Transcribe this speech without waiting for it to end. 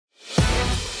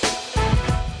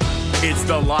It's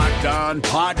the Locked On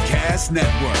Podcast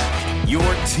Network, your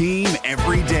team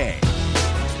every day.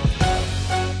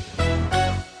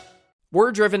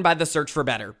 We're driven by the search for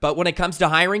better, but when it comes to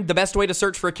hiring, the best way to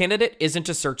search for a candidate isn't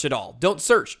to search at all. Don't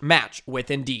search, match with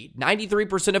Indeed.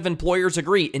 93% of employers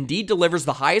agree Indeed delivers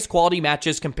the highest quality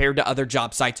matches compared to other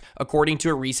job sites, according to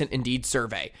a recent Indeed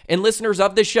survey. And listeners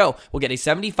of this show will get a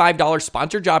 $75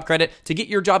 sponsored job credit to get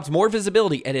your jobs more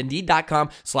visibility at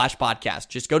Indeed.com/podcast.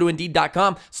 Just go to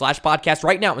Indeed.com/podcast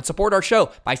right now and support our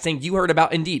show by saying you heard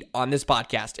about Indeed on this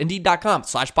podcast.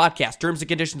 Indeed.com/podcast. Terms and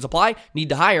conditions apply. Need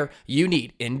to hire? You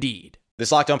need Indeed.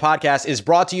 This Locked On Podcast is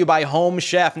brought to you by Home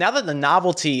Chef. Now that the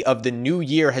novelty of the new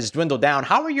year has dwindled down,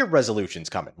 how are your resolutions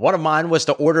coming? One of mine was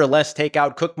to order less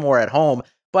takeout, cook more at home,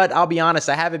 but I'll be honest,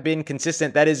 I haven't been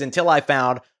consistent. That is until I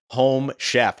found Home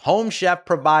Chef. Home Chef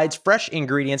provides fresh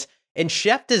ingredients and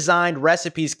chef-designed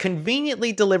recipes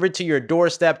conveniently delivered to your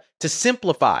doorstep to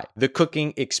simplify the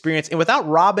cooking experience and without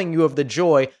robbing you of the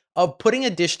joy of putting a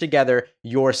dish together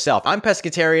yourself. I'm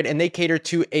pescatarian and they cater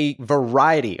to a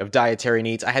variety of dietary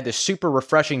needs. I had this super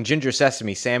refreshing ginger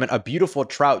sesame salmon, a beautiful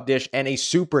trout dish, and a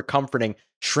super comforting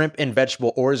shrimp and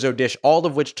vegetable orzo dish, all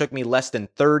of which took me less than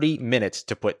 30 minutes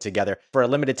to put together. For a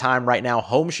limited time right now,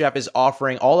 Home Chef is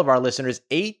offering all of our listeners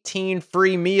 18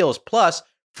 free meals plus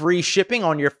free shipping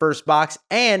on your first box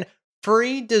and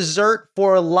free dessert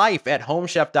for life at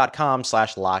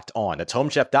homechef.com/locked on. That's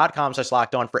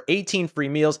homechef.com/locked on for 18 free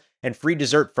meals and free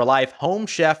dessert for life.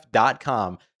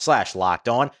 Homechef.com/locked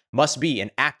on. Must be an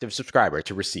active subscriber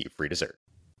to receive free dessert.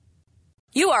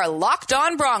 You are Locked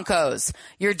On Broncos,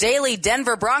 your daily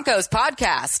Denver Broncos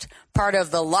podcast, part of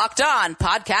the Locked On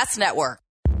Podcast Network.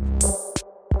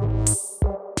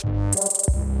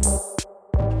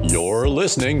 You're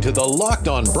listening to the Locked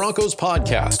On Broncos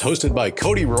podcast, hosted by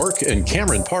Cody Rourke and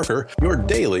Cameron Parker, your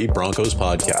daily Broncos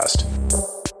podcast.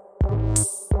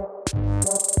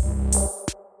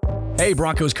 Hey,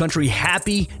 Broncos country,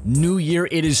 happy new year.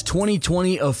 It is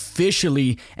 2020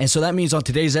 officially, and so that means on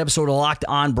today's episode of Locked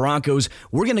On Broncos,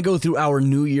 we're going to go through our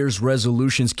New Year's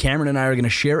resolutions. Cameron and I are going to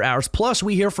share ours, plus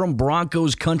we hear from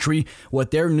Broncos country what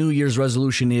their New Year's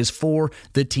resolution is for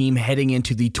the team heading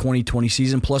into the 2020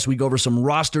 season. Plus, we go over some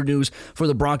roster news for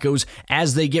the Broncos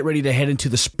as they get ready to head into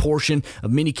this portion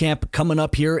of minicamp coming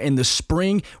up here in the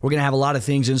spring. We're going to have a lot of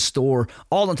things in store,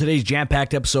 all on today's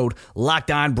jam-packed episode,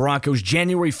 Locked On Broncos,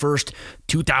 January 1st,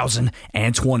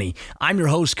 2020. I'm your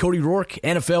host, Cody Rourke,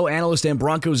 NFL analyst and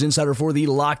Broncos insider for the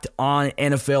Locked On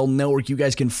NFL Network. You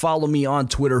guys can follow me on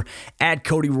Twitter at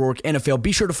Cody Rourke NFL.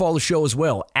 Be sure to follow the show as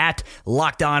well at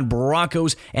Locked On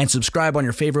Broncos and subscribe on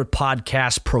your favorite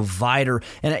podcast provider.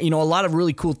 And, a lot of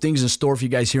really cool things in store for you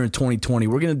guys here in 2020.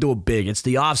 We're going to do it big. It's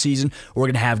the offseason. We're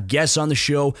going to have guests on the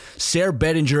show. Sarah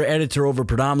Bettinger, editor over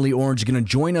Predominantly Orange, is going to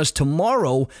join us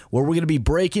tomorrow where we're going to be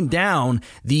breaking down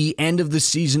the end of the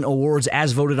season awards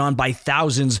as voted on by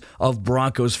thousands of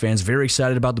Broncos fans. Very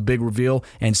excited about the big reveal,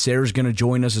 and Sarah's going to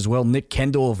join us as well. Nick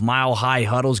Kendall of Mile High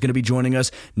Huddle is going to be joining us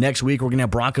next week. We're going to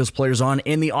have Broncos players on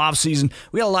in the offseason.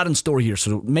 We got a lot in store here,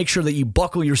 so make sure that you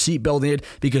buckle your seatbelt in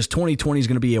because 2020 is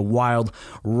going to be a wild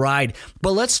ride.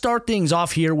 But let's start things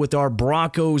off here with our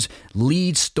Broncos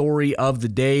lead story of the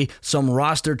day. Some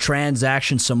roster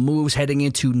transactions, some moves heading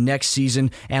into next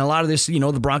season, and a lot of this,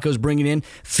 the Broncos bringing in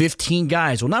 15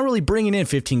 guys. Well, not really bringing in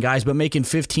 15 guys, but making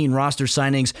 15 roster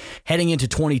signings heading into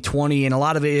 2020, and a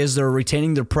lot of it is they're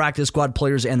retaining their practice squad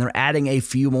players and they're adding a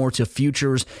few more to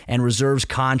futures and reserves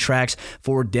contracts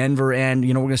for Denver. And,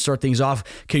 we're going to start things off.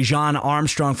 Kajan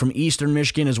Armstrong from Eastern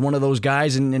Michigan is one of those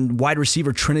guys, and wide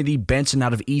receiver Trinity Benson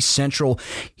out of East Central.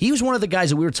 He was one of the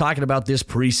guys that we were talking about this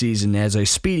preseason as a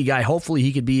speedy guy. Hopefully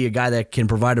he could be a guy that can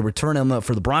provide a return element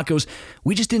for the Broncos.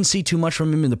 We just didn't see too much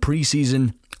from him in the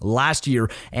preseason last year,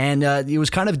 and it was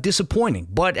kind of disappointing.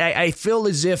 But I feel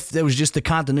as if there was just the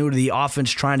continuity of the offense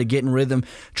trying to get in rhythm,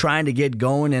 trying to get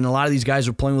going, and a lot of these guys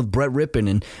were playing with Brett Rippon,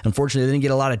 and unfortunately they didn't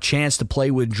get a lot of chance to play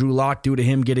with Drew Lock due to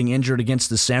him getting injured against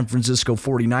the San Francisco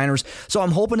 49ers. So I'm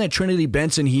hoping that Trinity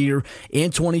Benson here in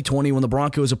 2020, when the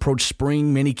Broncos approach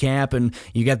spring minicamp and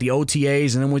you got the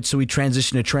OTAs, and then we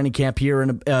transition to training camp here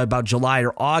in about July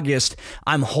or August,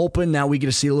 I'm hoping that we get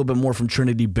to see a little bit more from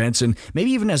Trinity Benson,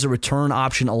 maybe even as a return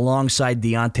option alongside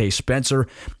Deontay Spencer.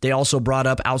 They also brought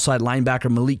up outside linebacker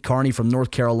Malik Carney from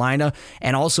North Carolina,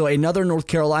 and also another North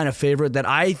Carolina favorite that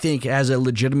I think has a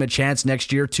legitimate chance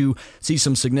next year to see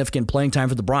some significant playing time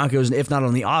for the Broncos, and if not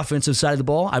on the offensive side of the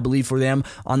ball, I believe for them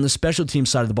on the special team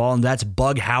side of the ball, and that's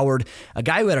Bug Howard, a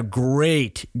guy who had a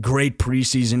great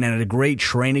preseason and had a great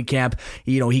training camp.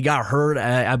 He got hurt,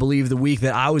 I believe, the week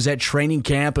that I was at training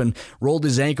camp and rolled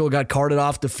his ankle, got carted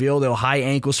off the field, a high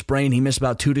ankle sprain. He missed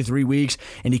about 2 to 3 weeks,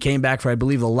 and he came back for, I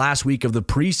believe, the last week of the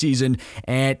preseason.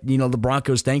 And, the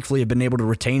Broncos thankfully have been able to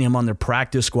retain him on their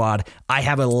practice squad. I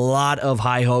have a lot of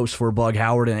high hopes for Bug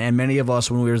Howard, and many of us,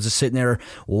 when we were just sitting there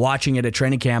watching it at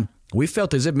training camp, we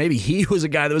felt as if maybe he was a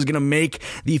guy that was going to make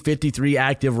the 53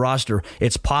 active roster.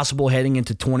 It's possible heading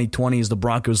into 2020 as the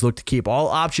Broncos look to keep all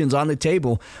options on the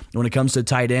table when it comes to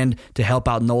tight end to help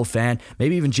out Noah Fant,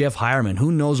 maybe even Jeff Hireman.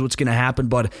 Who knows what's going to happen,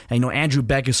 but Andrew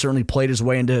Beck has certainly played his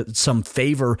way into some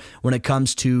favor when it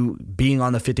comes to being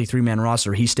on the 53-man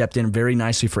roster. He stepped in very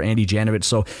nicely for Andy Janovich,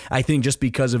 so I think just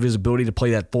because of his ability to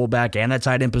play that fullback and that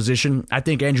tight end position, I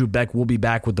think Andrew Beck will be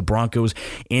back with the Broncos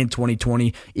in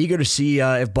 2020. Eager to see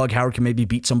if Bug Howard can maybe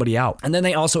beat somebody out. And then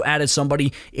they also added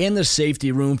somebody in the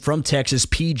safety room from Texas,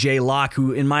 P.J. Locke,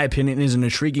 who in my opinion is an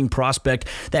intriguing prospect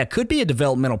that could be a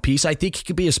developmental piece. I think he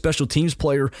could be a special teams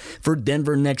player for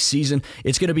Denver next season.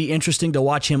 It's going to be interesting to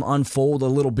watch him unfold a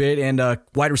little bit. And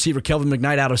wide receiver Kelvin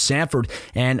McKnight out of Sanford.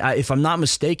 And if I'm not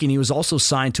mistaken, he was also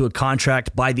signed to a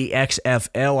contract by the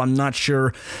XFL. I'm not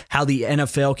sure how the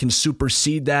NFL can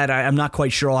supersede that. I'm not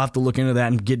quite sure. I'll have to look into that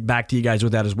and get back to you guys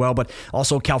with that as well. But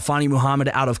also Khalfani Muhammad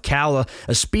out of Cala,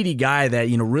 a speedy guy that,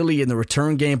 really in the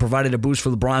return game provided a boost for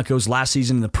the Broncos last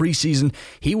season in the preseason.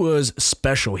 He was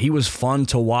special. He was fun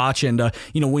to watch. And,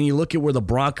 when you look at where the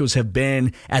Broncos have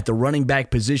been at the running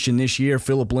back position this year,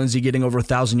 Phillip Lindsay getting over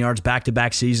 1,000 yards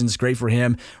back-to-back seasons, great for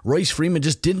him. Royce Freeman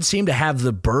just didn't seem to have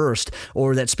the burst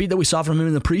or that speed that we saw from him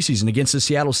in the preseason against the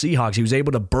Seattle Seahawks. He was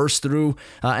able to burst through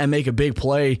and make a big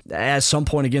play at some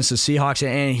point against the Seahawks.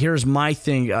 And here's my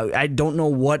thing. I don't know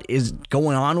what is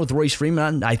going on with Royce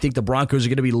Freeman. I think the Broncos are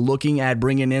going to be looking at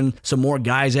bringing in some more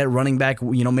guys at running back,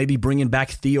 maybe bringing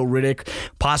back Theo Riddick,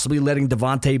 possibly letting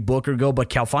Devontae Booker go. But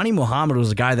Khalfani Muhammad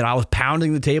was a guy that I was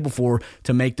pounding the table for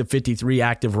to make the 53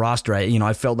 active roster.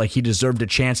 I felt like he deserved a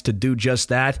chance to do just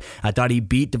that. I thought he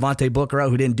beat Devontae Booker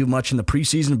out, who didn't do much in the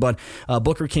preseason, but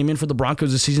Booker came in for the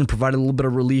Broncos this season, provided a little bit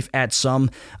of relief at some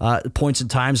points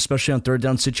and times, especially on third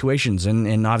down situations,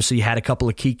 and obviously had a couple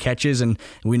of key catches, and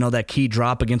we know that key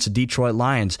drop against the Detroit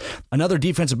Lions. Another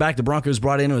defensive back the Broncos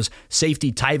brought in was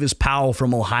safety Tyvis Powell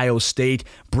from Ohio State.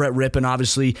 Brett Rippon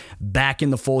obviously back in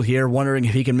the fold here, wondering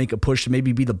if he can make a push to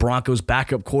maybe be the Broncos'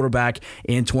 backup quarterback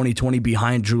in 2020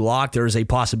 behind Drew Lock. There is a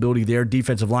possibility there.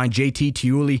 Defensive line JT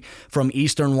Tiuli from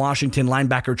Eastern Washington,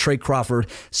 linebacker Trey Crawford,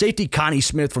 safety Connie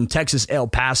Smith from Texas El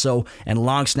Paso, and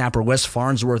long snapper Wes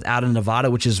Farnsworth out of Nevada,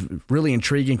 which is really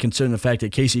intriguing considering the fact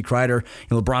that Casey Kreider,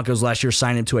 the Broncos last year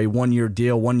signed him to a one-year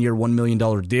deal, $1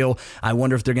 million deal. I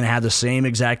wonder if they're going to have the same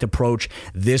exact approach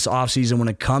this offseason when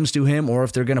it comes to him, or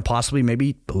if they're going to possibly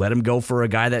maybe let him go for a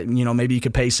guy that, maybe you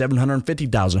could pay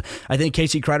 $750,000. I think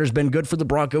Casey Kreider's been good for the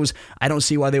Broncos. I don't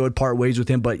see why they would part ways with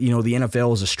him, but, the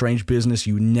NFL is a strange business.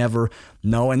 You never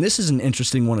know. And this is an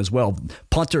interesting one as well.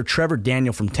 Punter Trevor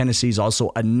Daniel from Tennessee is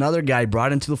also another guy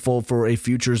brought into the fold for a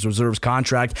futures reserves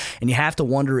contract, and you have to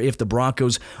wonder if the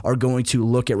Broncos are going to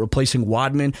look at replacing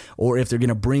Wadman or if they're going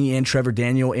to bring in Trevor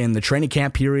Daniel in the training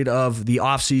camp period of the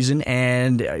offseason,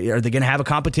 and are they going to have a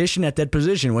competition at that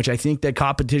position, which I think that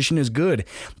competition is good.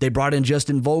 They brought in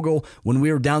Justin Vogel when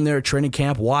we were down there at training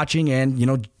camp watching,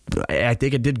 and, I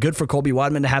think it did good for Colby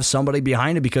Wadman to have somebody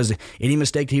behind him, because any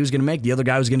mistake he was going to make, the other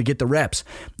guy was going to get the reps.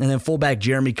 And then fullback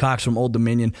Jeremy Cox from Old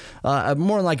Dominion,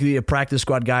 more likely a practice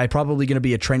squad guy, probably going to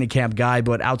be a training camp guy,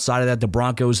 but outside of that, the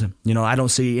Broncos, I don't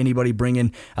see anybody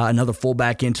bringing another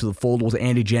fullback into the fold with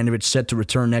Andy Janovich set to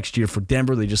return next year for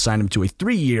Denver. They just signed him to a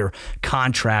 3-year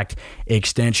contract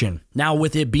extension. Now,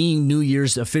 with it being New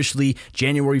Year's, officially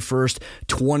January 1st,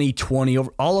 2020,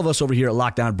 all of us over here at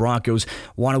Locked On Broncos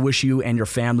want to wish you and your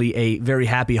family a very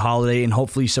happy holiday, and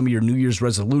hopefully some of your New Year's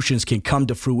resolutions can come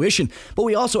to fruition. But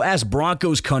we also asked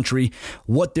Broncos country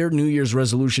what their New Year's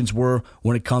resolutions were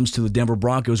when it comes to the Denver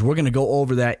Broncos. We're going to go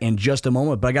over that in just a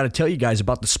moment, but I got to tell you guys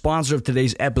about the sponsor of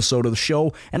today's episode of the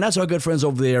show, and that's our good friends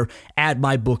over there at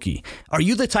MyBookie. Are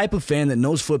you the type of fan that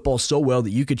knows football so well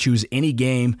that you could choose any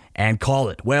game and call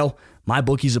it? Well,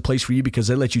 MyBookie is a place for you because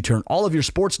they let you turn all of your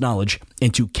sports knowledge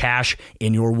into cash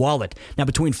in your wallet. Now,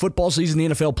 between football season, the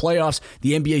NFL playoffs,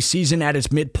 the NBA season at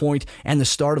its midpoint, and the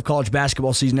start of college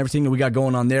basketball season, everything that we got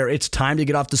going on there, it's time to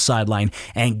get off the sideline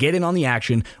and get in on the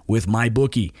action with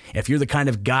MyBookie. If you're the kind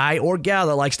of guy or gal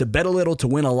that likes to bet a little to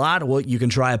win a lot, well, you can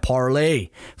try a parlay.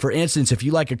 For instance, if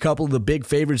you like a couple of the big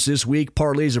favorites this week,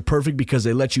 parlays are perfect because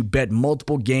they let you bet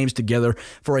multiple games together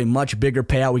for a much bigger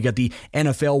payout. We got the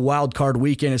NFL Wild Card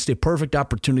Weekend. It's the perfect perfect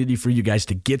opportunity for you guys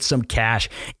to get some cash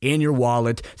in your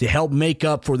wallet to help make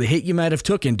up for the hit you might have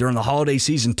taken during the holiday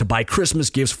season to buy Christmas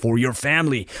gifts for your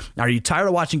family. Are you tired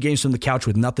of watching games from the couch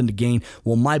with nothing to gain?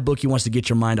 Well, MyBookie wants to get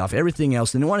your mind off everything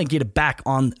else, and they want to get it back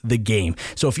on the game.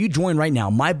 So if you join right now,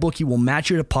 MyBookie will match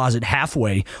your deposit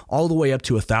halfway, all the way up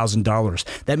to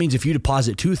 $1,000. That means if you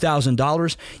deposit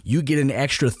 $2,000, you get an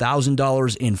extra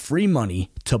 $1,000 in free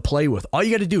money to play with. All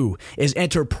you got to do is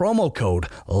enter promo code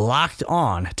Locked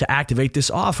On to activate this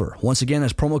offer. Once again,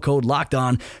 that's promo code Locked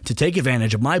On to take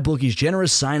advantage of MyBookie's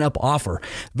generous sign-up offer.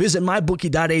 Visit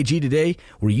mybookie.ag today,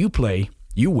 where you play,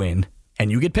 you win,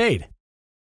 and you get paid.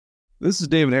 This is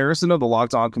David Harrison of the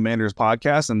Locked On Commanders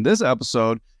podcast, and this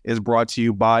episode is brought to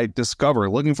you by Discover.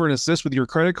 Looking for an assist with your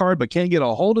credit card but can't get a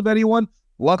hold of anyone?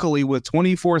 Luckily, with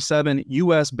 24/7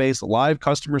 U.S.-based live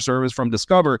customer service from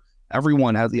Discover,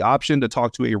 everyone has the option to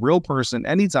talk to a real person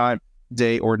anytime,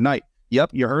 day or night. Yep,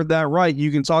 you heard that right.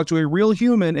 You can talk to a real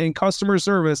human in customer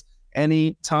service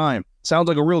anytime. Sounds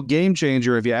like a real game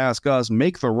changer if you ask us.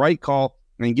 Make the right call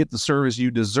and get the service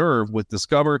you deserve with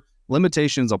Discover.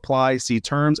 Limitations apply. See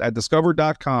terms at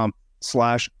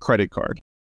discover.com/credit card.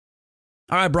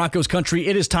 All right, Broncos country,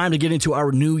 it is time to get into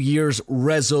our New Year's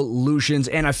resolutions,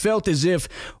 and I felt as if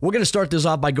we're going to start this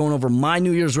off by going over my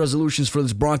New Year's resolutions for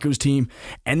this Broncos team,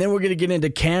 and then we're going to get into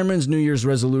Cameron's New Year's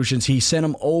resolutions. He sent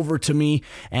them over to me,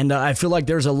 and I feel like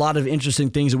there's a lot of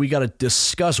interesting things that we got to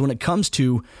discuss when it comes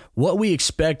to what we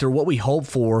expect or what we hope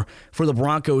for the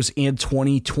Broncos in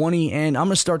 2020, and I'm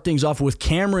going to start things off with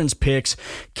Cameron's picks.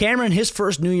 Cameron, his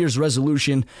first New Year's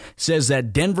resolution says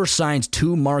that Denver signs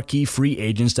 2 marquee free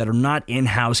agents that are not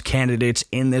in-house candidates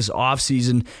in this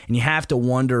offseason, and you have to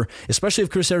wonder, especially if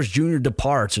Chris Harris Jr.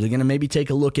 departs, are they going to maybe take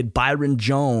a look at Byron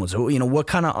Jones? What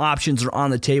kind of options are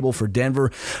on the table for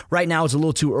Denver? Right now, it's a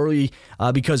little too early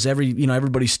because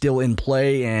everybody's still in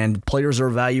play and players are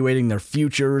evaluating their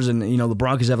futures, and the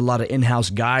Broncos have a lot of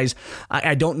in-house guys.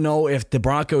 I don't know if the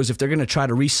Broncos, if they're going to try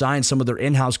to re-sign some of their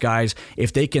in-house guys,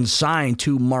 if they can sign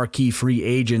 2 marquee free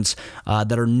agents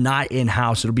that are not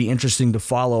in-house. It'll be interesting to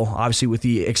follow, obviously, with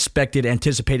the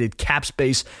anticipated cap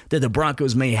space that the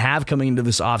Broncos may have coming into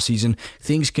this offseason.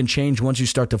 Things can change once you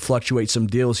start to fluctuate some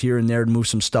deals here and there and move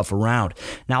some stuff around.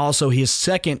 Now, also, his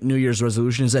second New Year's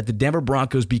resolution is that the Denver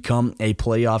Broncos become a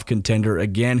playoff contender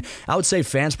again. I would say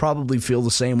fans probably feel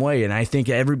the same way, and I think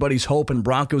everybody's hope in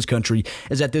Broncos country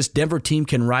is that this Denver team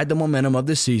can ride the momentum of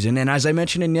this season. And as I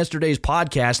mentioned in yesterday's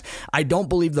podcast, I don't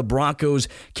believe the Broncos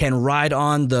can ride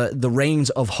on the reins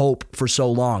of hope for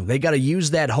so long. They got to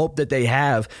use that hope that they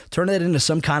have, turn that into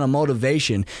some kind of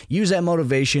motivation, use that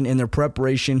motivation in their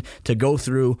preparation to go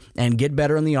through and get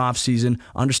better in the offseason,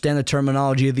 understand the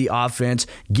terminology of the offense,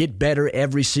 get better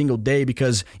every single day,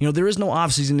 because there is no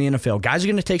offseason in the NFL. Guys are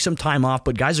going to take some time off,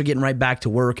 but guys are getting right back to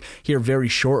work here very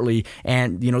shortly,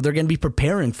 and they're going to be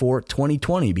preparing for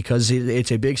 2020 because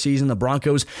it's a big season. The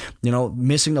Broncos,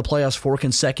 missing the playoffs 4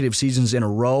 consecutive seasons in a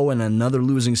row and another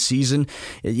losing season,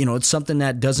 it's something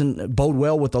that doesn't bode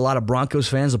well with a lot of Broncos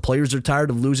fans. The players are tired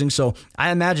of losing, so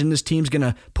I imagine this team's going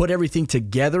to put everything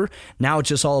together. Now it's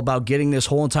just all about getting this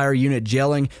whole entire unit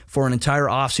gelling for an entire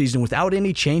offseason without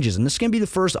any changes. And this is going to be the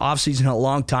first offseason in a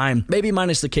long time, maybe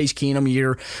minus the Case Keenum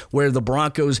year, where the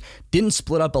Broncos didn't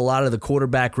split up a lot of the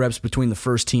quarterback reps between the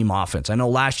first team offense. I know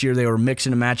last year they were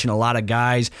mixing and matching a lot of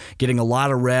guys, getting a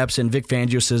lot of reps, and Vic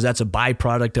Fangio says that's a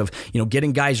byproduct of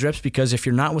getting guys reps, because if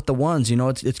you're not with the ones, it's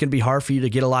going to be hard for you to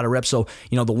get a lot of reps. So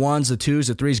the ones, the twos,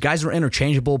 the threes, guys were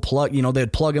interchangeable.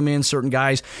 They'd plug them in, certain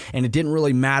guys, and it didn't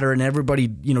really matter, and everybody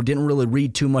didn't really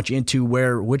read too much into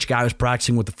which guy was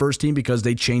practicing with the first team, because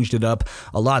they changed it up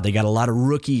a lot. They got a lot of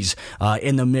rookies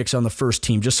in the mix on the first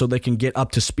team just so they can get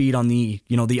up to speed on the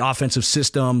the offensive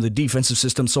system, the defensive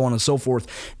system, so on and so forth.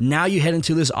 Now you head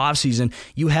into this offseason,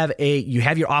 you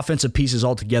have your offensive pieces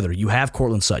all together. You have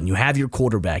Courtland Sutton, you have your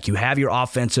quarterback, you have your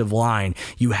offensive line,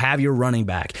 you have your running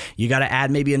back. You got to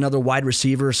add maybe another wide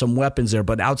receiver, some weapons there,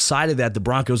 but outside of that, the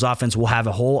Broncos offense will have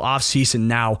a whole offseason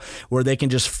now where they can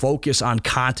just focus on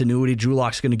continuity. Drew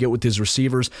Lock's going to get with his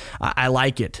receivers. I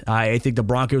like it. I think the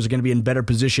Broncos are going to be in better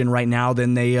position right now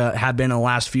than they have been in the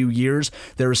last few years.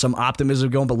 There is some optimism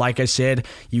going, but like I said,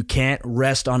 you can't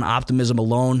rest on optimism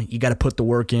alone. You got to put the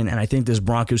work in, and I think this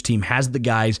Broncos team has the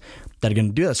guys that are going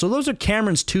to do that. So those are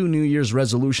Cameron's 2 New Year's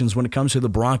resolutions when it comes to the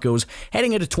Broncos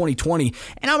heading into 2020.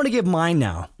 And I'm going to give mine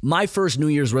now. My first New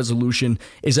Year's resolution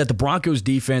is that the Broncos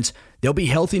defense, they'll be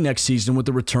healthy next season with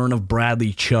the return of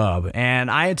Bradley Chubb. And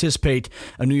I anticipate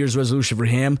a New Year's resolution for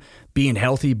him being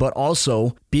healthy, but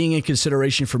also being in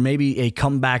consideration for maybe a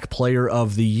comeback player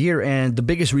of the year. And the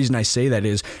biggest reason I say that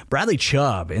is Bradley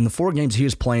Chubb, in the 4 games he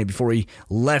was playing before he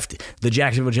left the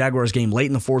Jacksonville Jaguars game late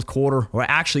in the fourth quarter, or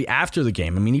actually after the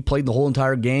game. I mean, he played the whole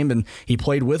entire game, and he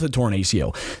played with a torn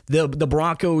ACL. The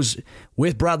Broncos,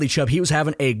 with Bradley Chubb, he was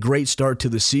having a great start to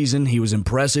the season. He was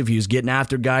impressive. He was getting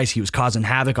after guys. He was causing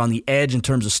havoc on the edge in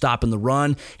terms of stopping the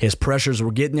run. His pressures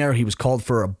were getting there. He was called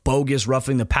for a bogus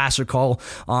roughing the passer call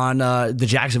on the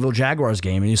Jacksonville Jaguars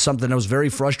game, and it was something that was very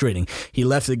frustrating. He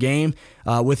left the game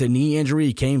with a knee injury.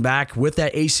 He came back with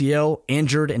that ACL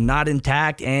injured and not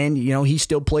intact, and he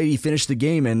still played. He finished the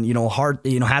game, and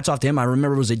hats off to him. I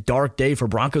remember it was a dark day for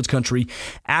Broncos country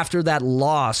after that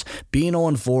loss, being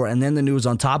 0-4, and then the news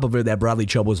on top of it that Bradley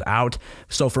Chubb was out.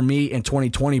 So for me, in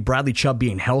 2020, Bradley Chubb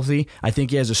being healthy, I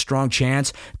think he has a strong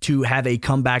chance to have a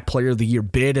comeback player of the year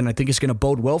bid, and I think it's going to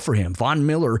bode well for him. Von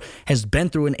Miller has been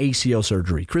through an ACL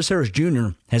surgery. Chris Harris Jr.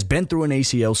 has been through an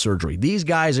ACL surgery. These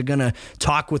guys are going to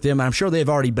talk with him. I'm sure they've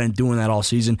already been doing that all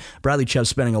season. Bradley Chubb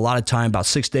spending a lot of time, about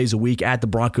 6 days a week, at the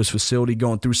Broncos facility,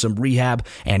 going through some rehab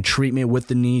and treatment with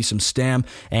the knee, some stem,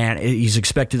 and he's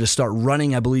expected to start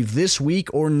running, I believe, this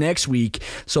week or next week.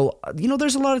 So,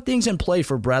 there's a lot of things in play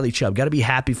for Bradley Chubb. Got to be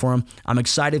happy for him. I'm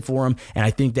excited for him, and I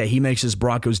think that he makes his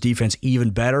Broncos defense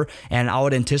even better, and I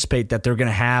would anticipate that they're going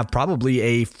to have probably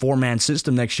a 4-man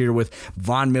system next year with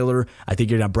Von Miller. I think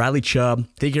you're going to have Bradley Chubb.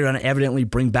 I think you're going to evidently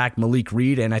bring back Malik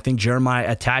Reed, and I think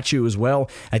Jeremiah Atachu as well.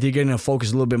 I think you're going to focus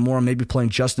a little bit more on maybe playing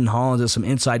Justin Hollins as some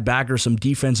inside backer, some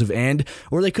defensive end,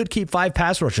 or they could keep 5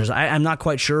 pass rushers. I'm not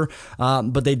quite sure,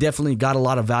 but they definitely got a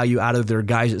lot of value out of their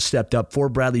guys that stepped up for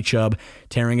Bradley Chubb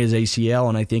tearing his ACL,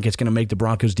 and I think it's going to make the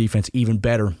Broncos defense even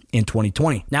better in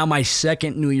 2020. Now, my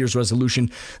second New Year's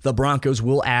resolution, the Broncos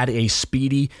will add a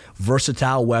speedy,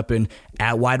 versatile weapon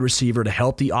at wide receiver to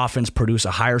help the offense produce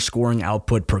a higher scoring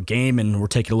output per game, and we're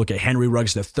taking a look at Henry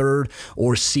Ruggs III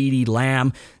or CeeDee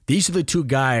Lamb. These are the 2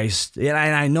 guys, and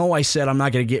I know I said I'm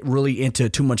not going to get really into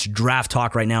too much draft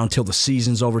talk right now until the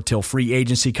season's over, till free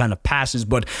agency kind of passes,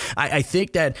 but I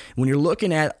think that when you're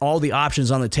looking at all the options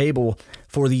on the table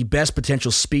for the best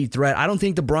potential speed threat, I don't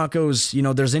think the Broncos,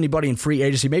 there's anybody in free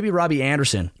agency, maybe Robbie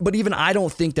Anderson, but even I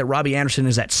don't think that Robbie Anderson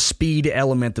is that speed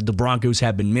element that the Broncos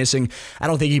have been missing. I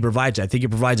don't think he provides that. I think he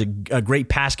provides a great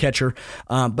pass catcher,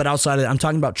 but outside of that, I'm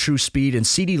talking about true speed, and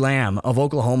CeeDee Lamb of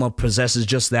Oklahoma possesses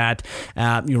just that.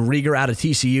 Rieger out of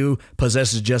TCU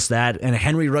possesses just that, and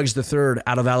Henry Ruggs III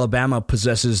out of Alabama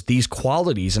possesses these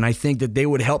qualities, and I think that they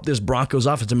would help this Broncos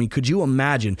offense. I mean, could you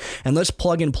imagine? And let's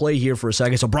plug and play here for a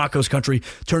second. So Broncos country,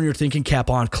 turn your thinking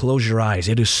cap on, close your eyes.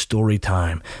 It is story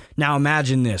time. Now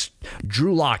imagine this.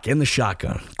 Drew Lock in the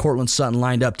shotgun. Cortland Sutton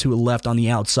lined up to the left on the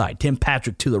outside. Tim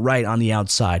Patrick to the right on the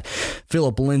outside.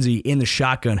 Phillip Lindsay in the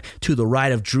shotgun to the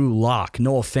right of Drew Lock.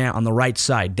 Noah Fant on the right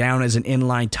side, down as an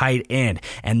inline tight end.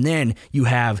 And then you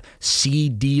have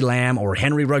CeeDee Lamb or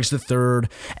Henry Ruggs III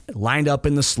lined up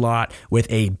in the slot with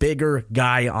a bigger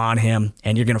guy on him.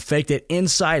 And you're going to fake that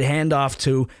inside handoff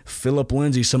to Phillip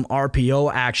Lindsay, some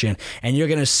RPO action. And you're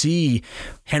going to see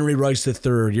Henry Ruggs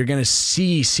III. You're going to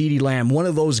see CeeDee Lamb, one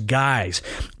of those guys,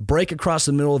 break across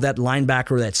the middle of that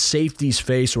linebacker, that safety's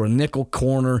face, or a nickel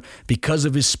corner because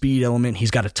of his speed element.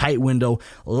 He's got a tight window.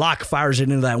 Lock fires it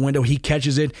into that window. He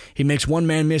catches it. He makes one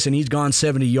man miss, and he's gone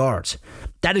 70 yards.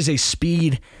 That is a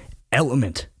speed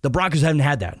element. The Broncos haven't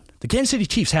had that. The Kansas City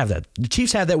Chiefs have that. The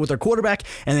Chiefs have that with their quarterback,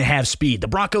 and they have speed. The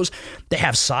Broncos, they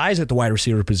have size at the wide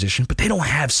receiver position, but they don't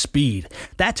have speed.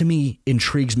 That, to me,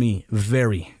 intrigues me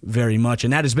very, very much,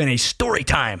 and that has been a story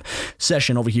time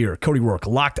session over here. Cody Rourke,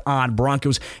 Locked On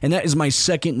Broncos, and that is my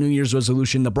second New Year's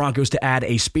resolution, the Broncos to add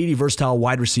a speedy, versatile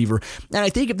wide receiver, and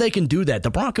I think if they can do that, the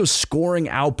Broncos' scoring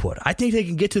output, I think they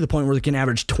can get to the point where they can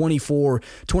average 24,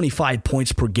 25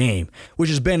 points per game, which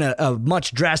has been a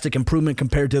much drastic improvement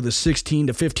compared to the 16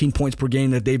 to 15 points per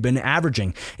game that they've been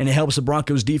averaging, and it helps the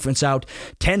Broncos defense out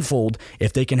tenfold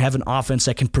if they can have an offense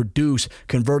that can produce,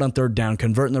 convert on third down,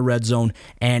 convert in the red zone,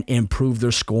 and improve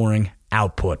their scoring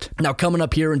output. Now, coming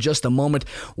up here in just a moment,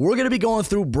 we're going to be going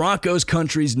through Broncos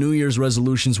country's New Year's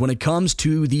resolutions when it comes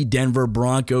to the Denver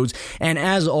Broncos. And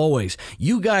as always,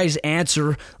 you guys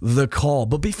answer the call.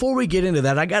 But before we get into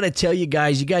that, I got to tell you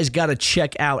guys got to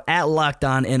check out at Locked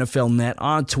On NFL Net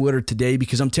on Twitter today,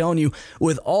 because I'm telling you,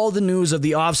 with all the news of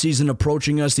the offseason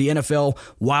approaching us, the NFL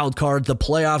wild card, the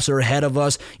playoffs are ahead of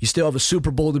us. You still have a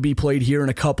Super Bowl to be played here in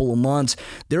a couple of months.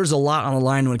 There's a lot on the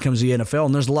line when it comes to the NFL,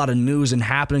 and there's a lot of news and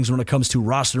happenings when it comes comes to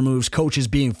roster moves, coaches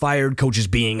being fired, coaches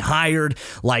being hired,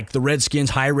 like the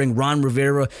Redskins hiring Ron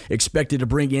Rivera, expected to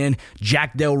bring in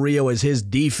Jack Del Rio as his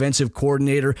defensive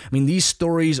coordinator. I mean, these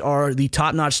stories are the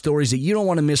top-notch stories that you don't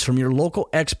want to miss from your local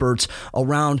experts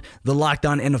around the Locked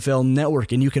On NFL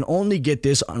Network. And you can only get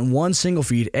this on one single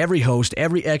feed, every host,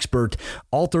 every expert,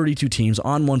 all 32 teams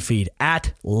on one feed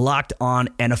at Locked On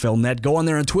NFL Net. Go on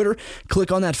there on Twitter,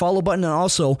 click on that follow button, and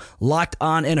also Locked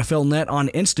On NFL Net on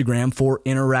Instagram for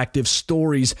interactive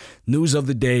stories, news of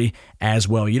the day as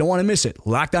well. You don't want to miss it.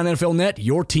 Locked On NFL Net,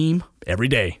 your team every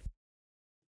day.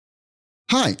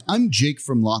 Hi, I'm Jake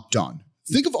from Locked On.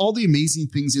 Think of all the amazing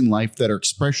things in life that are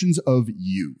expressions of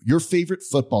you, your favorite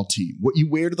football team, what you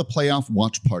wear to the playoff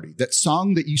watch party, that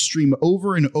song that you stream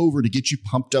over and over to get you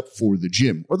pumped up for the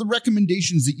gym, or the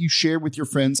recommendations that you share with your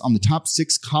friends on the top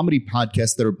 6 comedy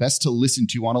podcasts that are best to listen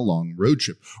to on a long road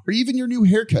trip, or even your new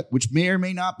haircut, which may or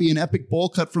may not be an epic bowl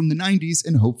cut from the 90s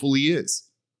and hopefully is.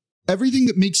 Everything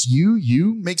that makes you,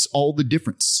 you makes all the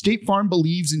difference. State Farm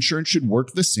believes insurance should work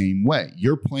the same way.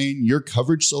 Your plan, your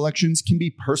coverage selections can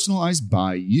be personalized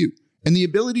by you. And the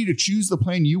ability to choose the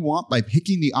plan you want by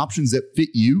picking the options that fit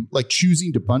you, like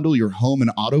choosing to bundle your home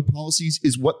and auto policies,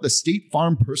 is what the State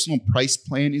Farm Personal Price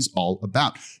Plan is all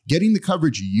about. Getting the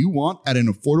coverage you want at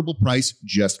an affordable price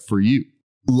just for you.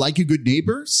 Like a good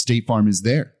neighbor, State Farm is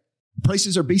there.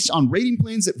 Prices are based on rating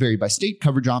plans that vary by state.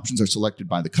 Coverage options are selected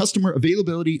by the customer.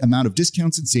 Availability, amount of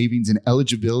discounts and savings, and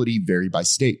eligibility vary by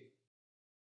state.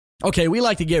 Okay, we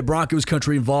like to get Broncos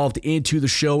country involved into the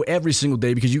show every single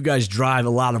day because you guys drive a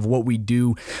lot of what we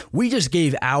do. We just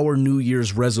gave our New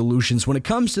Year's resolutions. When it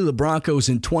comes to the Broncos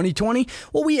in 2020,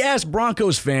 well, we asked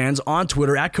Broncos fans on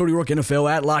Twitter, at Cody Rourke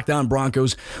NFL, at Locked On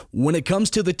Broncos, when it comes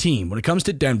to the team, when it comes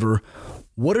to Denver,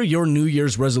 what are your New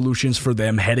Year's resolutions for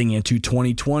them heading into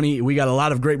 2020? We got a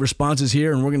lot of great responses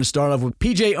here, and we're going to start off with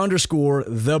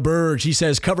PJ_the Burge. He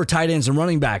says, cover tight ends and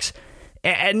running backs.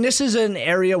 And this is an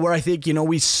area where I think,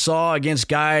 we saw against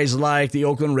guys like the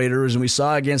Oakland Raiders and we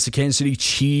saw against the Kansas City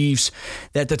Chiefs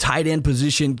that the tight end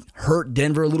position hurt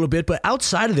Denver a little bit. But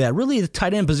outside of that, really the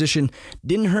tight end position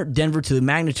didn't hurt Denver to the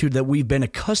magnitude that we've been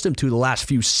accustomed to the last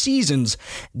few seasons.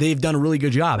 They've done a really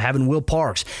good job having Will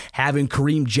Parks, having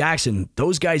Kareem Jackson.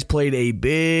 Those guys played a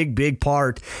big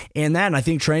part in that. And I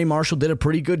think Trey Marshall did a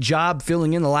pretty good job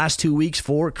filling in the last 2 weeks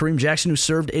for Kareem Jackson, who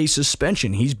served a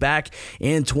suspension. He's back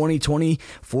in 2020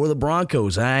 for the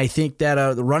Broncos. I think that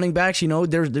the running backs,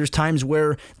 there's times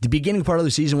where the beginning part of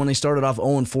the season when they started off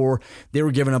 0-4, they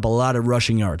were giving up a lot of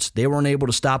rushing yards. They weren't able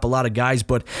to stop a lot of guys,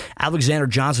 but Alexander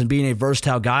Johnson being a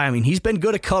versatile guy, he's been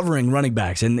good at covering running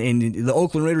backs. And the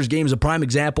Oakland Raiders game is a prime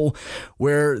example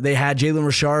where they had Jalen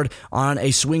Richard on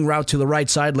a swing route to the right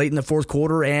side late in the fourth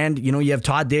quarter, and you have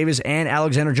Todd Davis and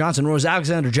Alexander Johnson. It was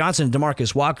Alexander Johnson and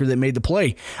DeMarcus Walker that made the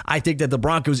play. I think that the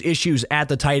Broncos' issues at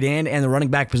the tight end and the running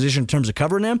back position in terms of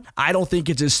covering them, I don't think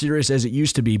it's as serious as it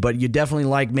used to be, but you definitely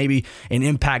like maybe an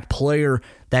impact player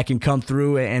that can come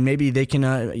through and maybe they can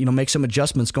make some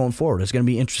adjustments going forward. It's going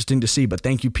to be interesting to see, but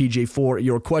thank you, PJ, for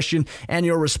your question and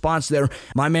your response there.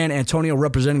 My man Antonio,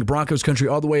 representing Broncos country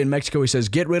all the way in Mexico, he says,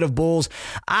 get rid of Bulls.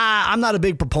 I'm not a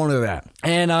big proponent of that,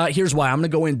 and here's why. I'm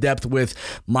going to go in depth with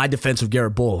my defense of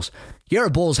Garrett Bowles.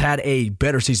 Garrett Bowles had a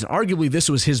better season. Arguably, this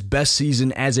was his best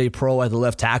season as a pro at the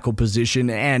left tackle position,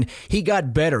 and he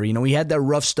got better. He had that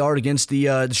rough start against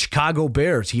the Chicago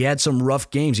Bears. He had some rough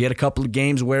games. He had a couple of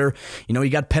games where, he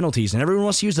got penalties, and everyone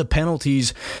wants to use the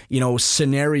penalties,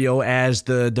 scenario as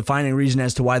the defining reason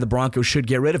as to why the Broncos should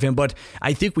get rid of him. But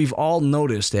I think we've all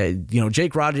noticed that,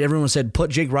 Jake Rodgers, everyone said,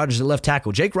 put Jake Rodgers at left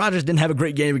tackle. Jake Rodgers didn't have a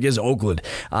great game against Oakland.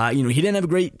 He didn't have a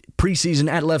great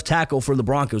preseason at left tackle for the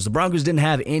Broncos. The Broncos didn't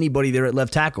have anybody there at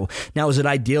left tackle. Now, is it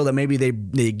ideal that maybe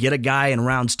they get a guy in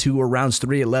rounds 2 or rounds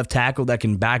 3 at left tackle that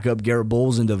can back up Garrett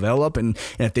Bowles and develop, and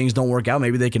if things don't work out,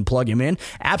 maybe they can plug him in?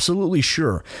 Absolutely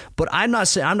sure. But I'm not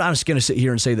just going to sit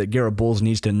here and say that Garrett Bowles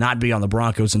needs to not be on the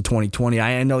Broncos in 2020.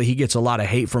 I know he gets a lot of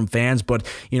hate from fans, but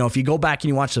if you go back and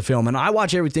you watch the film, and I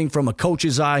watch everything from a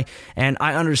coach's eye, and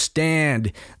I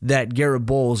understand that Garrett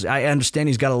Bowles, I understand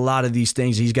he's got a lot of these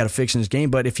things he's got to fix in his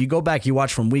game, but if you go back, you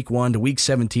watch from week 1 to week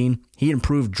 17, he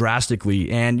improved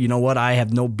drastically. And you know what? I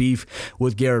have no beef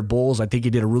with Garrett Bowles. I think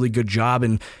he did a really good job.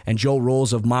 And Joe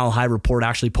Rolls of Mile High Report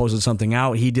actually posted something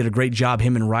out. He did a great job,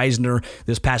 him and Reisner,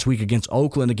 this past week against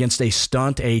Oakland, against a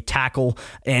stunt, a tackle,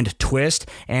 and twist.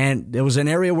 And it was an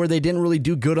area where they didn't really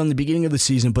do good on the beginning of the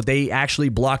season, but they actually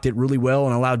blocked it really well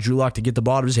and allowed Drew Lock to get the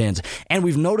ball out of his hands. And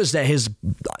we've noticed that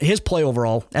his play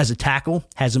overall as a tackle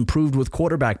has improved with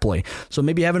quarterback play. So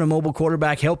maybe having a mobile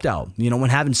quarterback helped out. When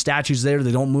having statues there,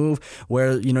 they don't move,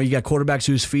 where, you got quarterbacks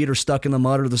whose feet are stuck in the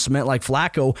mud or the cement like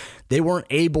Flacco, they weren't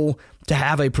able to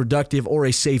have a productive or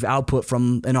a safe output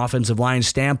from an offensive line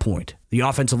standpoint. The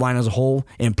offensive line as a whole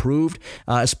improved,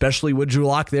 especially with Drew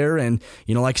Lock there. And,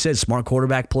 like I said, smart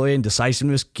quarterback play and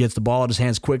decisiveness, gets the ball out of his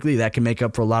hands quickly. That can make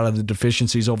up for a lot of the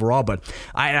deficiencies overall. But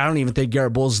I don't even think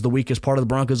Garrett Bowles is the weakest part of the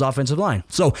Broncos offensive line.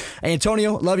 So,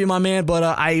 Antonio, love you, my man, but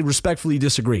I respectfully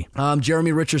disagree.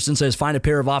 Jeremy Richardson says, find a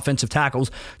pair of offensive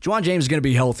tackles. Juwan James is going to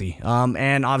be healthy.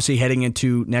 And obviously heading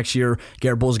into next year,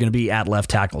 Garrett Bowles is going to be at left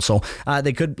tackle. So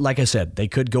they could, like I said, they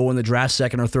could go in the draft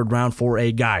second or third round for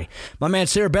a guy. My man,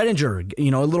 Sarah Bettinger,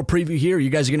 a little preview here. You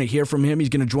guys are going to hear from him. He's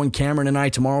going to join Cameron and I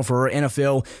tomorrow for our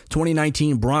NFL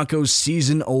 2019 Broncos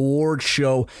Season Award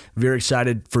Show. Very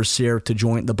excited for Sarah to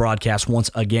join the broadcast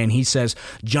once again. He says,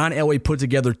 John Elway put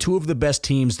together two of the best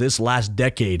teams this last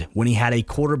decade when he had a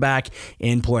quarterback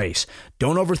in place.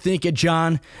 Don't overthink it,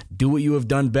 John. Do what you have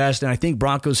done best. And I think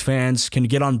Broncos fans can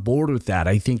get on board with that.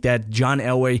 I think that John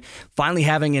Elway finally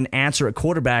having an answer at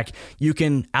quarterback, you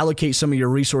can allocate some of your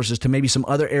resources to maybe some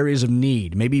other areas of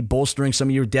need, maybe bolstering some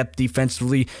of your depth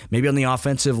defensively, maybe on the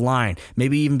offensive line,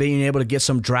 maybe even being able to get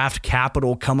some draft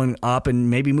capital coming up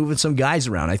and maybe moving some guys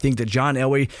around. I think that John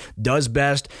Elway does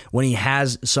best when he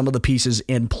has some of the pieces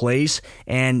in place,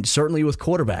 and certainly with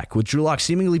quarterback, with Drew Lock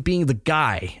seemingly being the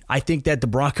guy, I think that the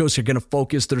Broncos are going to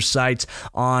focus their sights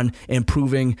on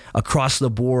improving across the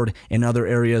board in other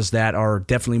areas that are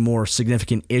definitely more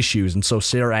significant issues. And so,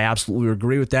 Sarah, I absolutely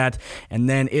agree with that. And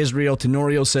then Israel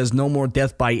Tenorio says no more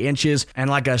death by inches. And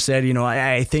like I said,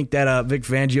 I think that Vic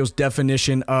Fangio's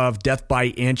definition of death by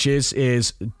inches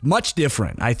is much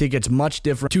different. I think it's much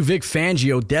different. To Vic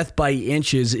Fangio, death by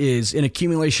inches is an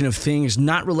accumulation of things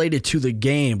not related to the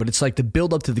game, but it's like the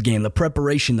build up to the game, the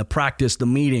preparation, the practice, the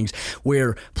meetings,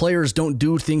 where players don't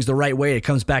do things the right way. It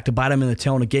comes back to bite them in the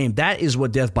tail in a game. That is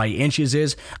what death by inches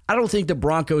is. I don't think the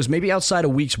Broncos, maybe outside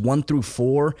of weeks 1 through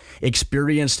 4,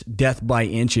 experienced death by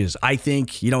inches. I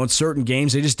think, in certain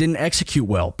games, they just didn't execute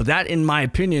well. But that, in my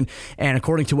opinion, and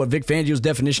according to what Vic Fangio's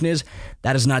definition is,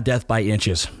 that is not death by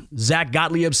inches. Zach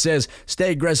Gottlieb says,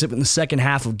 stay aggressive in the second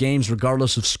half of games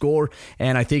regardless of score.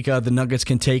 And I think the Nuggets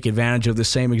can take advantage of the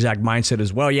same exact mindset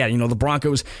as well. Yeah, the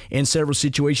Broncos, in several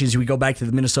situations, we go back to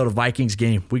the Minnesota Vikings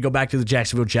game, we go back to the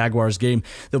Jacksonville Jaguars game,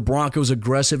 the Broncos'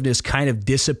 aggressiveness kind of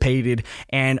dissipated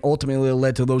and ultimately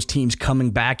led to those teams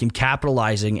coming back and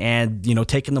capitalizing and,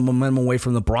 taking the momentum away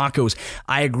from the Broncos.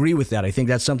 I agree with that. I think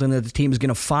that's something that the team is going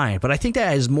to find. But I think that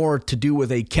has more to do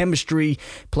with a chemistry,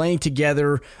 playing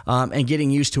together, and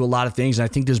getting used to a lot of things. And I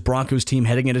think this Broncos team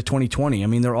heading into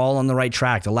 2020, they're all on the right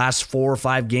track. The last 4 or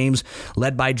 5 games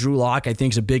led by Drew Lock, I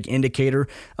think, is a big indicator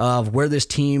of where this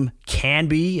team can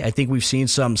be. I think we've seen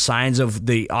some signs of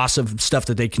the awesome stuff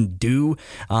that they can do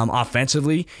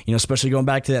offensively, especially going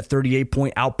back to that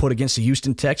 38-point output against the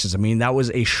Houston Texans. That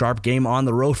was a sharp game on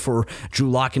the road for Drew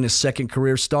Lock in his second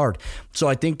career start. So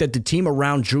I think that the team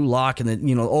around Drew Lock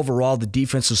and overall the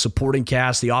defensive supporting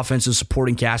cast, the offensive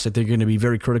supporting cast, I think are going to be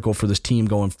very critical for this team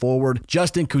going forward.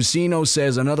 Justin Cusino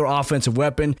says another offensive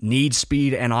weapon needs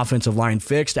speed and offensive line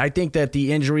fixed. I think that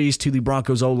the injuries to the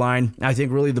Broncos O-line, I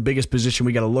think really the biggest position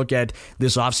we got to look at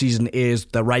this offseason is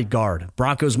the right guard.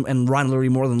 Broncos and Ron Leary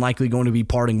more than likely going to be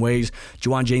parting ways.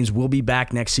 Juwan James will be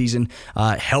back next season,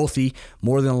 healthy,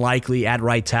 more than likely at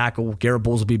right tackle. Garrett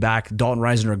Bowles will be back. Dalton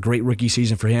Risner, a great rookie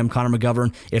season for him. Connor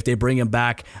McGovern, if they bring him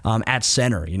back at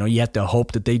center, you have to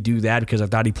hope that they do that, because I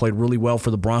thought he played really well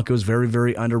for the Broncos. Very,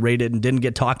 very underrated and didn't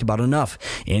get talked about enough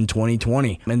in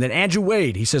 2020. And then Andrew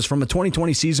Wade, he says, from a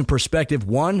 2020 season perspective,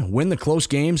 1, win the close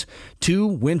games. 2,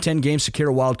 win 10 games, secure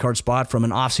a wild card spot. From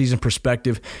an offseason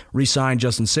perspective, re-sign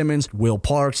Justin Simmons, Will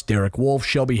Parks, Derek Wolfe,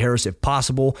 Shelby Harris if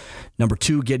possible. Number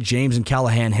 2, get James and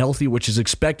Callahan healthy, which is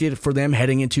expected for them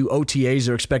heading into OTAs.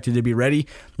 They're expected to be ready.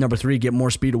 Number 3, get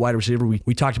more speed to wide receiver.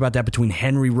 We talked about that between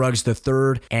Henry Ruggs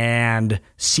III and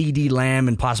CD Lamb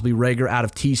and possibly Rager out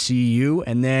of TCU,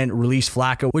 and then release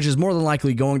Flacco, which is more than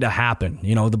likely going to happen.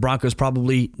 The Broncos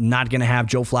probably not going to have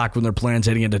Joe Flacco in their plans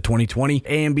heading into 2020.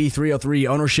 AMB 303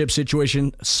 ownership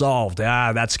situation solved.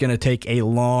 That's going to take a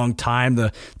long time.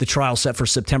 The trial set for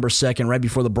September 2nd, right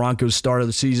before the Broncos start of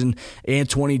the season in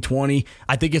 2020.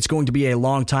 I think it's going to be a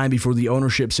long time before the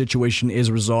ownership situation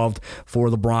is resolved for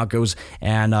the Broncos.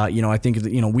 And, I think,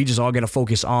 we just all got to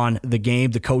focus on the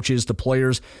game, the coaches, the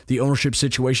players. The ownership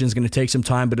situation is going to take some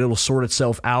time, but it'll sort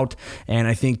itself out. And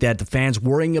I think that the fans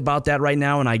worrying about that right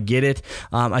now, and I get it,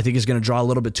 I think it's going to draw a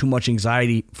little bit too much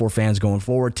anxiety for fans going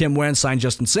forward. Tim Wen signed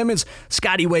Justin Simmons.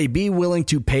 Scotty Way, be willing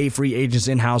to pay free agents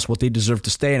in-house what they deserve to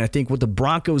stay. And I think with the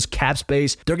Broncos cap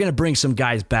space, they're going to bring some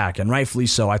guys back, and rightfully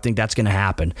so. I think that's going to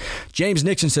happen. James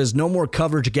Nixon says, no more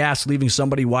coverage gas leaving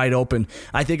somebody wide open.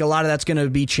 I think a lot of that's going to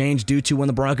be changed due to when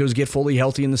the Broncos get fully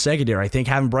healthy in the secondary. I think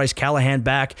having Bryce Callahan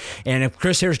back, and if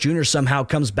Chris Harris Jr. somehow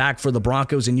comes back for the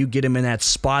Broncos and you get him in that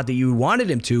spot that you wanted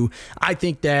him to, I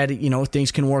think that,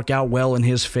 things can work out well in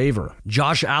his favor.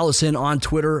 Josh Allison on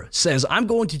Twitter says, I'm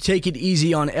going to take it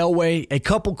easy on Elway. A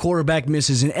couple quarterback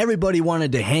misses and everybody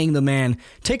wanted to hang the man.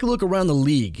 Take a look around the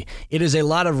league. It is a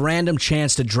lot of random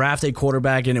chance to draft a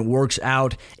quarterback and it works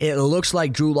out. It looks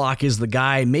like Drew Lock is the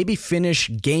guy. Maybe finish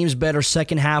games better.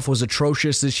 Second half was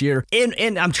atrocious this year.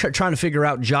 And I'm trying to figure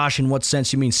out, Josh, in what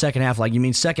sense you mean second half. Like, you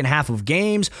mean second half of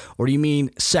games, or do you mean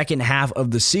second half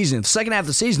of the season? The second half of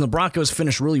the season, the Broncos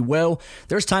finished really well.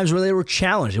 There's times where they were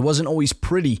challenged. It wasn't always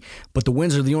pretty, but the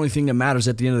wins are the only thing that matters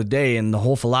at the end of the day. And the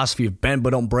whole philosophy of bend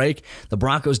but don't break, the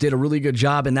Broncos did a really good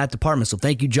job in that department. So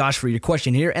thank you, Josh, for your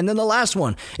question here. And then the last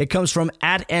one, it comes from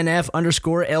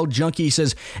 @NF_L Junkie. He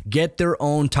says, get their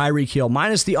own Tyreek Hill.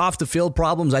 Minus the off-the-field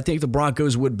problems, I think the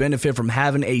Broncos would benefit from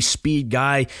having a speed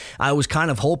guy. I was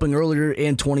kind of hoping earlier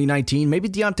in 2019, maybe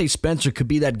Deontay Spencer could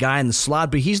be that guy in the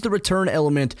slot, but he's the return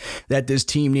element that this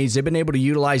team needs. They've been able to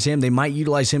utilize him. They might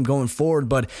utilize him going forward,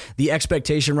 but the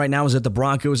expectation right now is that the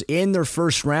Broncos in their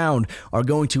first round are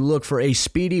going to look for a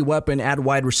speedy weapon at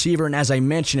wide receiver. And as I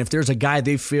mentioned, if there's a guy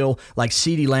they feel like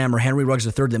CeeDee Lamb or Henry Ruggs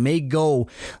III that may go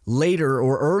later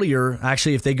or earlier,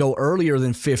 actually if they go earlier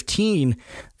than 15,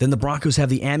 then the Broncos have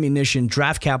the ammunition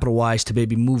draft capital-wise to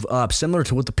maybe move up, similar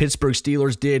to what the Pittsburgh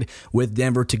Steelers did with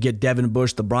Denver to get Devin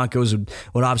Bush. The Broncos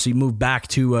would obviously move back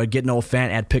to get Noah Fant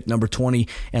at pick number 20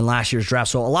 in last year's draft.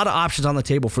 So a lot of options on the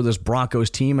table for this Broncos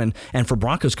team and for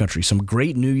Broncos country. Some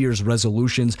great New Year's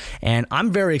resolutions, and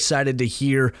I'm very excited to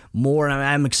hear more, and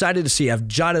I'm excited to see. I've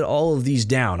jotted all of these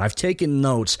down. I've taken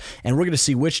notes, and we're going to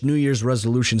see which New Year's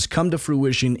resolutions come to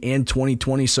fruition in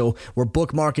 2020. So we're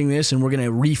bookmarking this, and we're going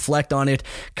to reflect on it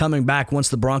coming back once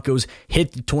the Broncos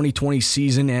hit the 2020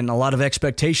 season, and a lot of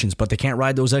expectations, but they can't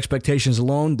ride those expectations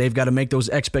alone. They've got to make those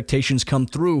expectations come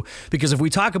through, because if we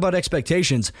talk about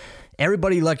expectations,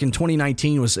 everybody like in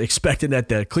 2019 was expecting that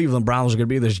the Cleveland Browns were going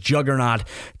to be this juggernaut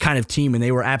kind of team, and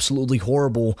they were absolutely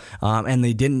horrible, and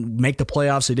they didn't make the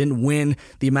playoffs. They didn't win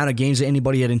the amount of games that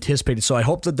anybody had anticipated. So I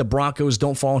hope that the Broncos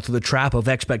don't fall into the trap of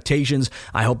expectations.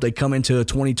 I hope they come into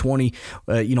 2020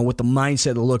 with the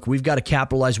mindset of, look, we've got to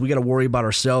capitalize. We got to worry about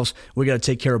ourselves. We got to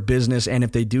take care of business. And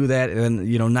if they do that, and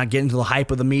not get into the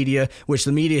hype of the media, which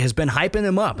the media has been hyping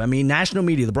them up. I mean, national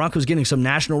media, the Broncos getting some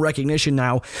national recognition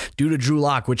now due to Drew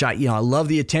Lock, which I love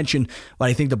the attention, but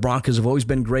I think the Broncos have always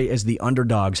been great as the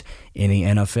underdogs in the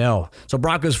NFL. So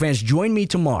Broncos fans, join me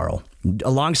tomorrow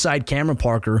alongside Cameron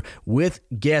Parker with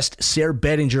guest Sarah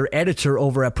Bettinger, editor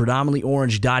over at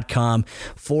predominantlyorange.com,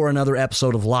 for another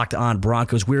episode of Locked On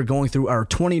Broncos. We're going through our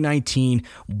 2019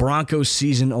 Broncos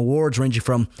season awards, ranging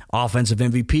from offensive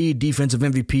MVP, defensive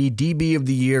MVP, DB of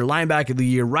the year, linebacker of the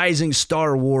year, rising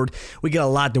star award. We got a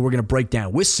lot that we're going to break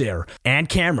down with Sarah and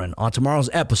Cameron on tomorrow's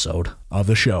episode of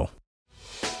the show.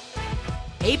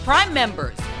 Hey, Prime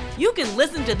members, you can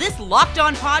listen to this Locked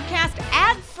On podcast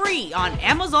ad-free on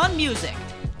Amazon Music.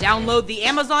 Download the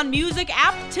Amazon Music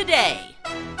app today.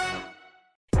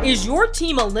 Is your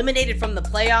team eliminated from the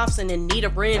playoffs and in need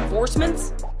of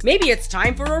reinforcements? Maybe it's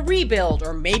time for a rebuild,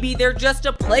 or maybe they're just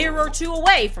a player or two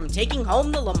away from taking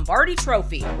home the Lombardi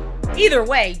Trophy. Either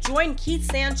way, join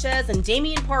Keith Sanchez and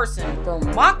Damian Parson for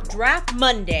Mock Draft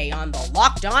Monday on the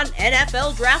Locked On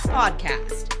NFL Draft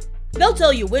Podcast. They'll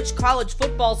tell you which college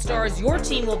football stars your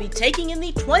team will be taking in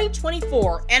the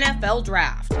 2024 NFL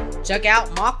Draft. Check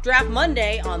out Mock Draft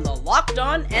Monday on the Locked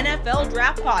On NFL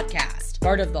Draft Podcast,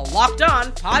 part of the Locked On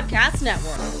Podcast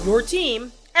Network. Your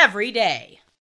team every day.